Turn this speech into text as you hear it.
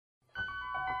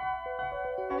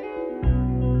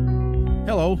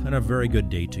Hello, and a very good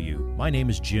day to you. My name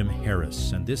is Jim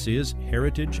Harris, and this is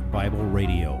Heritage Bible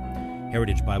Radio.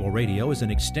 Heritage Bible Radio is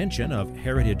an extension of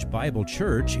Heritage Bible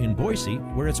Church in Boise,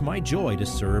 where it's my joy to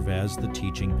serve as the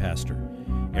teaching pastor.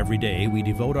 Every day, we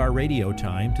devote our radio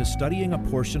time to studying a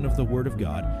portion of the Word of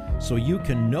God so you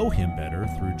can know Him better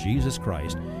through Jesus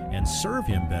Christ and serve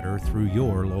Him better through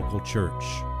your local church.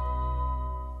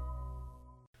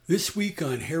 This week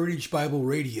on Heritage Bible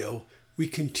Radio, we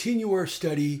continue our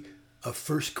study of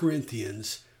 1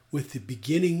 Corinthians with the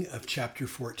beginning of chapter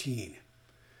 14.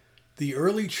 The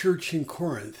early church in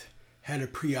Corinth had a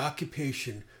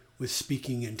preoccupation with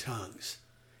speaking in tongues.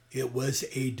 It was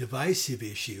a divisive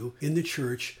issue in the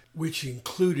church, which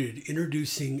included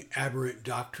introducing aberrant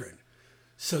doctrine.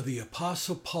 So the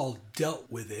Apostle Paul dealt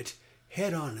with it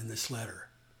head on in this letter.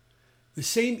 The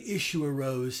same issue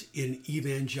arose in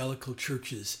evangelical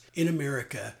churches in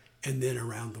America and then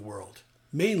around the world,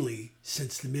 mainly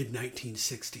since the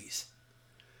mid-1960s.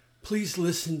 Please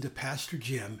listen to Pastor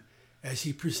Jim as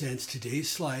he presents today's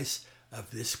slice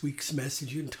of this week's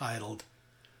message entitled,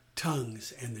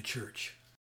 Tongues and the Church.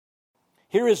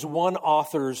 Here is one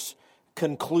author's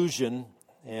conclusion,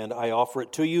 and I offer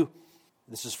it to you.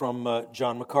 This is from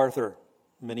John MacArthur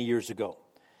many years ago.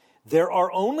 There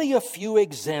are only a few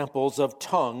examples of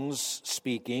tongues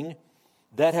speaking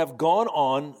that have gone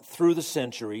on through the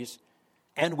centuries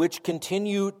and which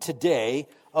continue today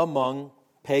among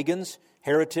pagans,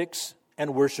 heretics,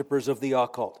 and worshipers of the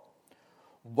occult.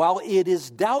 While it is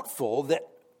doubtful that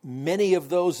many of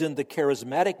those in the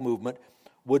charismatic movement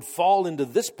would fall into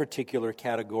this particular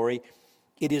category,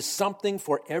 it is something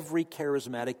for every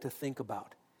charismatic to think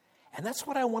about. And that's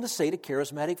what I want to say to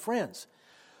charismatic friends.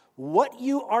 What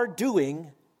you are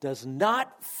doing does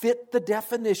not fit the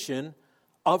definition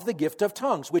of the gift of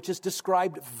tongues, which is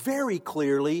described very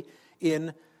clearly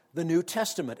in the New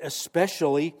Testament,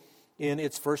 especially in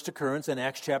its first occurrence in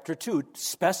Acts chapter 2,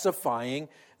 specifying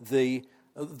the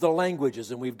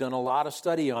languages. And we've done a lot of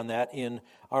study on that in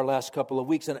our last couple of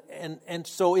weeks. And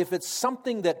so if it's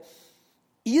something that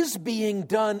is being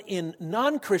done in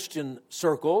non-Christian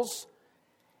circles,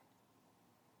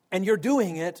 and you're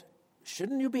doing it,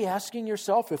 shouldn't you be asking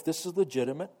yourself if this is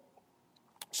legitimate?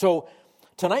 So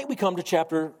tonight we come to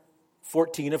chapter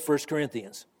 14 of 1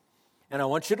 Corinthians. And I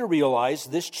want you to realize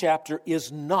this chapter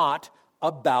is not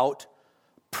about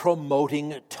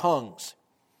promoting tongues.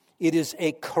 It is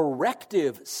a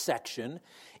corrective section.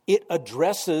 It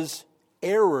addresses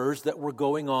errors that were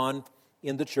going on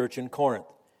in the church in Corinth.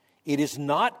 It is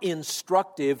not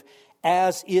instructive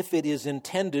as if it is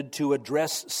intended to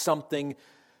address something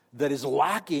that is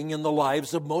lacking in the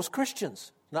lives of most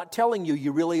Christians. Not telling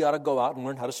you really ought to go out and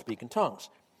learn how to speak in tongues.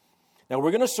 Now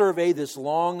we're going to survey this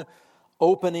long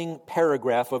opening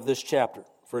paragraph of this chapter,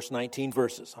 first 19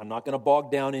 verses. I'm not going to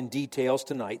bog down in details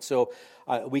tonight, so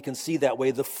we can see that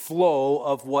way the flow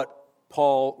of what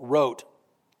Paul wrote.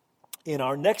 In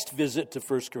our next visit to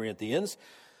 1 Corinthians,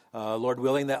 Lord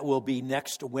willing, that will be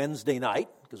next Wednesday night,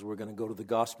 because we're going to go to the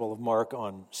Gospel of Mark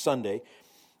on Sunday.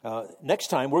 Next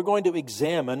time, we're going to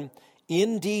examine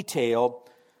in detail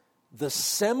the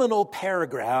seminal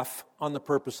paragraph on the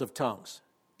purpose of tongues.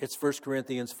 It's 1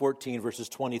 Corinthians 14, verses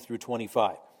 20 through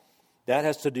 25. That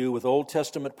has to do with Old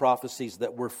Testament prophecies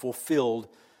that were fulfilled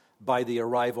by the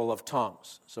arrival of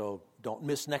tongues. So don't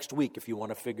miss next week if you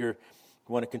want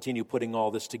to continue putting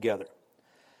all this together.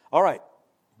 All right,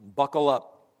 buckle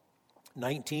up.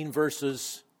 19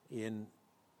 verses in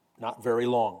not very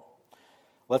long.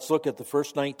 Let's look at the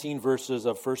first 19 verses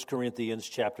of 1 Corinthians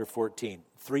chapter 14.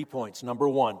 3 points. Number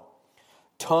 1,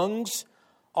 tongues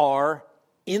are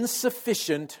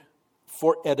insufficient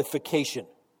for edification.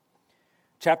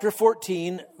 Chapter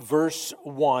 14, verse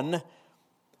 1,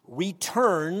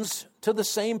 returns to the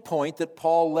same point that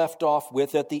Paul left off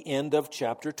with at the end of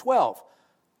chapter 12.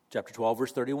 Chapter 12,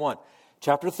 verse 31.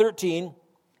 Chapter 13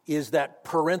 is that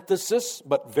parenthesis,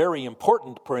 but very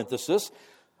important parenthesis,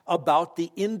 about the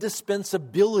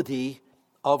indispensability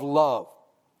of love.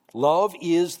 Love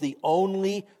is the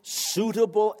only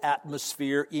suitable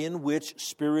atmosphere in which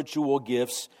spiritual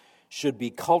gifts should be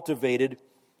cultivated,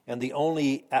 and the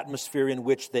only atmosphere in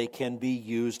which they can be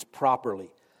used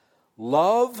properly.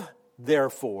 Love,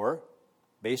 therefore,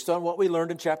 based on what we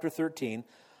learned in chapter 13,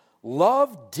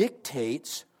 love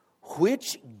dictates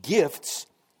which gifts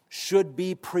should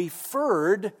be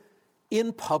preferred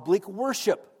in public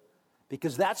worship,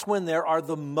 because that's when there are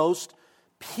the most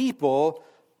people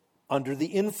under the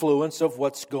influence of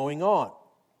what's going on.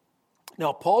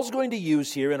 Now, Paul's going to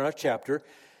use here in our chapter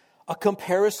a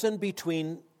comparison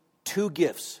between two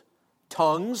gifts: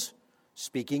 tongues,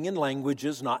 speaking in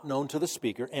languages not known to the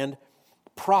speaker, and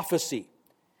prophecy.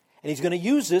 And he's going to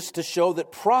use this to show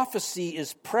that prophecy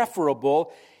is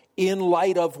preferable in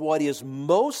light of what is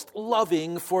most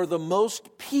loving for the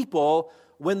most people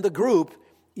when the group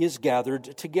is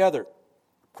gathered together.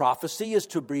 Prophecy is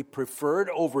to be preferred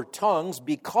over tongues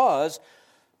because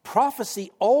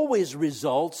prophecy always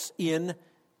results in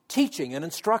teaching and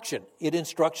instruction.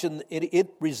 It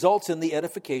results in the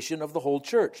edification of the whole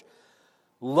church.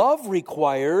 Love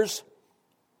requires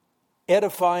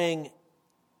edifying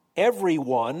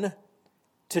everyone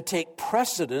to take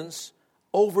precedence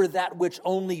over that which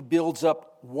only builds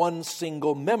up one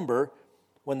single member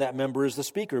when that member is the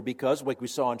speaker, because, like we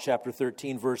saw in chapter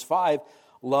 13, verse 5,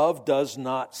 love does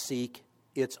not seek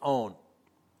its own.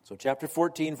 So chapter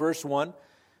 14, verse 1,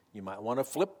 you might want to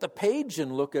flip the page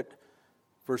and look at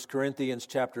 1 Corinthians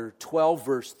chapter 12,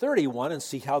 verse 31, and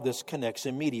see how this connects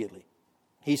immediately.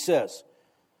 He says,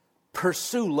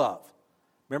 pursue love.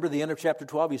 Remember the end of chapter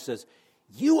 12, he says,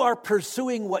 you are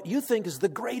pursuing what you think is the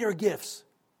greater gifts.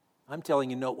 I'm telling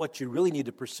you, no, what you really need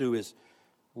to pursue is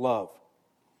love.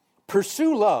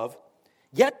 Pursue love,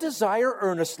 yet desire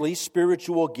earnestly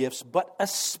spiritual gifts, but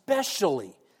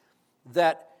especially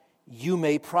that you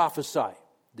may prophesy.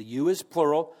 The you is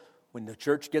plural. When the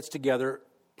church gets together,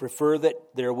 prefer that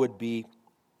there would be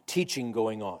teaching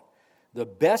going on. The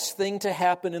best thing to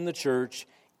happen in the church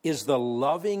is the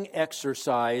loving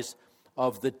exercise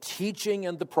of the teaching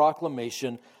and the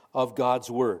proclamation of God's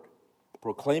word.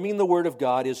 Proclaiming the word of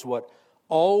God is what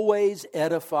always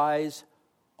edifies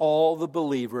all the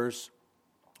believers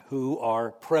who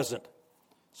are present.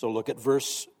 So look at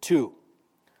verse 2.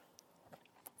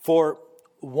 For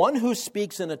one who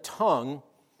speaks in a tongue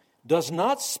does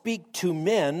not speak to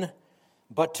men,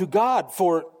 but to God,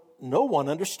 for no one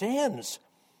understands.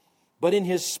 But in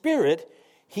his spirit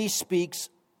he speaks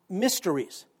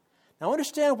mysteries. Now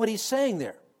understand what he's saying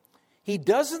there. He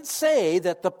doesn't say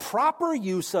that the proper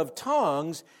use of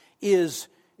tongues is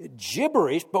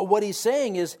gibberish, but what he's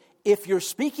saying is if you're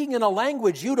speaking in a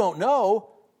language you don't know,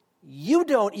 you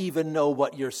don't even know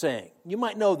what you're saying. You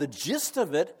might know the gist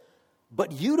of it,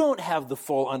 but you don't have the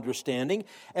full understanding.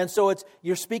 And so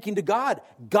you're speaking to God.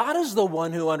 God is the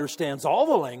one who understands all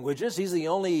the languages. He's the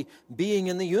only being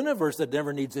in the universe that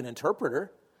never needs an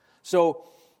interpreter. So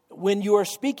when you are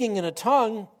speaking in a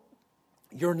tongue,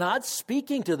 you're not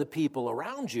speaking to the people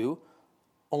around you.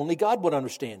 Only God would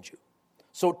understand you.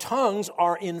 So tongues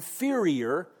are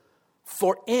inferior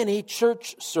for any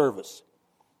church service.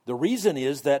 The reason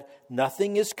is that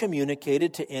nothing is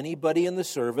communicated to anybody in the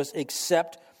service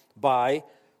except by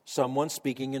someone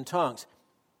speaking in tongues.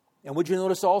 And would you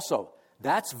notice also,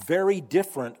 that's very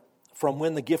different from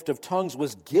when the gift of tongues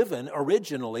was given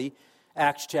originally,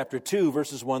 Acts chapter 2,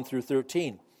 verses 1 through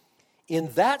 13.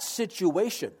 In that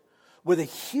situation, with a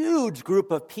huge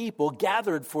group of people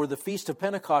gathered for the Feast of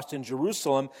Pentecost in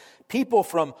Jerusalem, people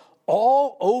from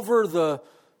all over the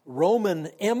Roman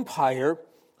Empire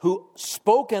who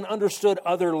spoke and understood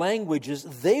other languages,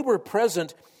 they were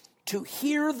present to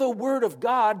hear the word of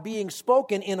God being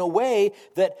spoken in a way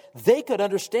that they could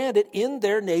understand it in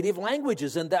their native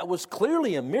languages. And that was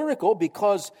clearly a miracle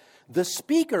because the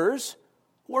speakers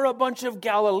were a bunch of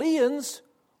Galileans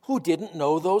who didn't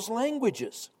know those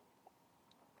languages.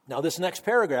 Now, this next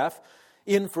paragraph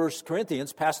in 1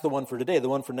 Corinthians, past the one for today, the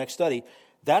one for next study,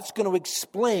 that's going to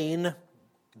explain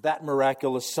that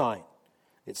miraculous sign.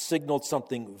 It signaled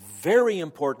something very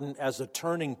important as a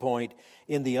turning point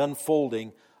in the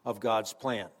unfolding of God's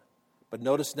plan. But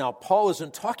notice now, Paul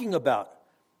isn't talking about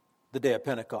the day of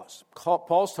Pentecost.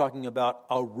 Paul's talking about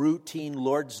a routine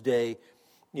Lord's Day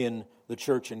in the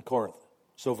church in Corinth.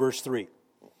 So verse 3,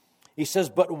 he says,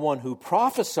 but one who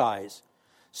prophesies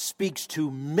speaks to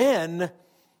men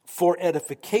for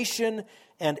edification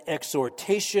and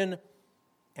exhortation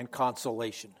and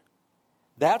consolation.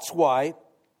 That's why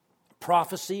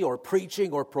prophecy or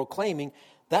preaching or proclaiming,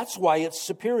 that's why it's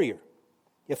superior.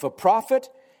 If a prophet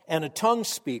and a tongue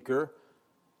speaker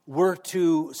were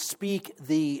to speak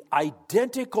the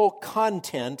identical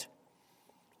content,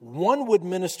 one would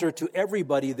minister to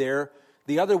everybody there,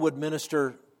 the other would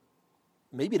minister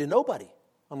maybe to nobody,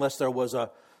 unless there was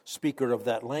a speaker of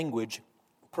that language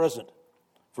present.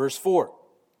 Verse 4,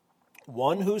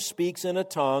 one who speaks in a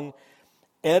tongue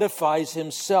edifies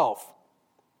himself,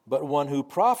 but one who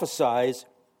prophesies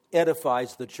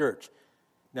edifies the church.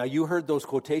 Now, you heard those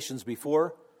quotations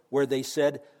before where they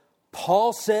said,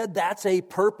 Paul said that's a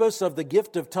purpose of the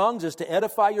gift of tongues is to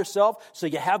edify yourself so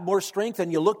you have more strength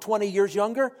and you look 20 years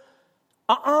younger.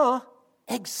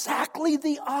 Exactly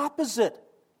the opposite.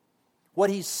 What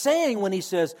he's saying when he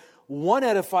says, one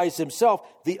edifies himself,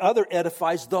 the other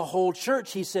edifies the whole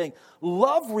church. He's saying,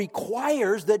 love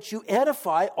requires that you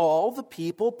edify all the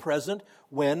people present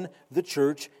when the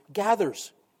church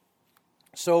gathers.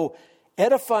 So,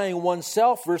 edifying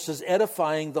oneself versus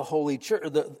edifying the holy church,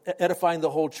 edifying the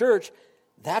whole church,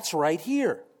 that's right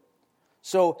here.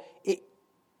 So,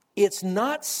 it's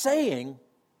not saying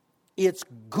it's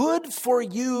good for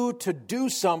you to do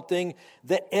something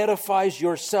that edifies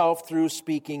yourself through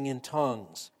speaking in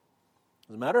tongues.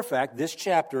 As a matter of fact, this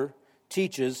chapter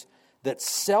teaches that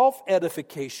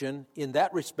self-edification in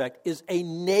that respect is a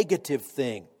negative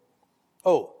thing.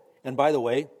 Oh, and by the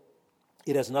way,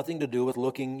 it has nothing to do with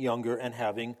looking younger and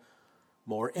having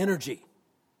more energy.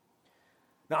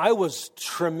 Now, I was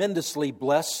tremendously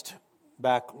blessed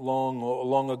back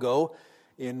long ago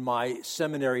in my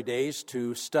seminary days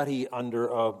to study under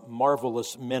a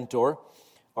marvelous mentor,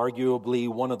 arguably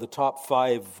one of the top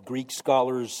 5 Greek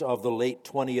scholars of the late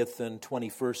 20th and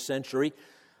 21st century.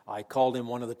 I called him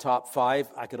one of the top 5.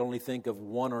 I could only think of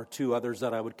 1 or 2 others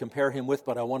that I would compare him with,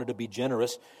 but I wanted to be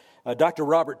generous. Dr.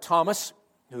 Robert Thomas,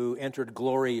 who entered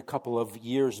glory a couple of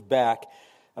years back,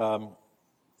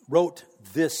 wrote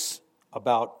this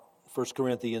about 1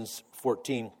 Corinthians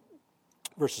 14,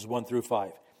 verses 1 through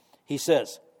 5. He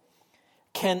says,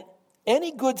 "Can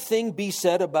any good thing be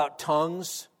said about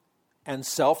tongues and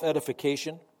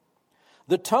self-edification?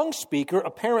 The tongue speaker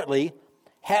apparently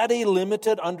had a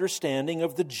limited understanding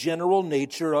of the general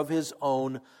nature of his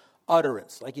own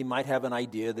utterance." Like he might have an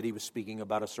idea that he was speaking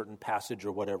about a certain passage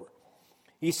or whatever.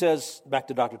 He says, back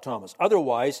to Dr. Thomas,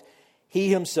 "Otherwise,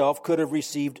 he himself could have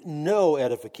received no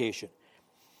edification.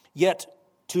 Yet,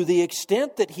 to the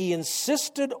extent that he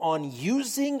insisted on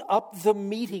using up the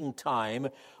meeting time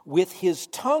with his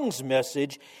tongue's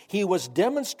message, he was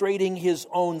demonstrating his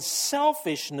own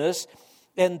selfishness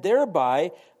and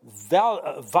thereby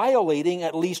violating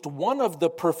at least one of the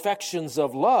perfections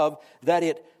of love, that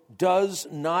it does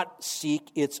not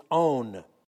seek its own."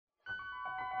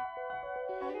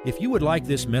 If you would like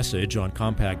this message on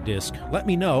compact disc, let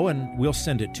me know and we'll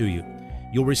send it to you.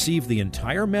 You'll receive the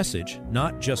entire message,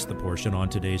 not just the portion on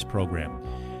today's program.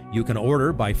 You can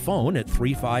order by phone at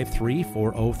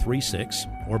 353-4036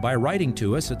 or by writing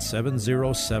to us at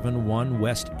 7071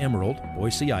 West Emerald,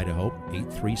 Boise, Idaho,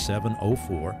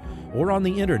 83704, or on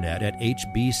the internet at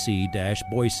hbc-boise.org.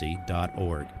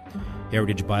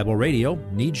 Heritage Bible Radio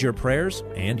needs your prayers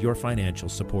and your financial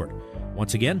support.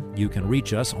 Once again, you can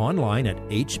reach us online at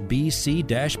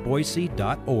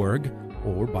hbc-boise.org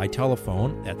or by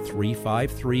telephone at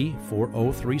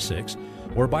 353-4036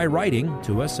 or by writing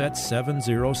to us at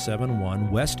 7071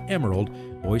 West Emerald,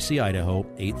 Boise, Idaho,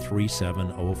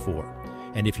 83704.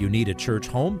 And if you need a church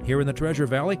home here in the Treasure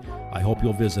Valley, I hope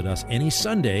you'll visit us any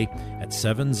Sunday at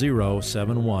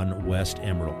 7071 West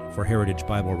Emerald. For Heritage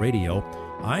Bible Radio,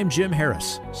 I'm Jim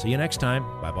Harris. See you next time.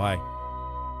 Bye-bye.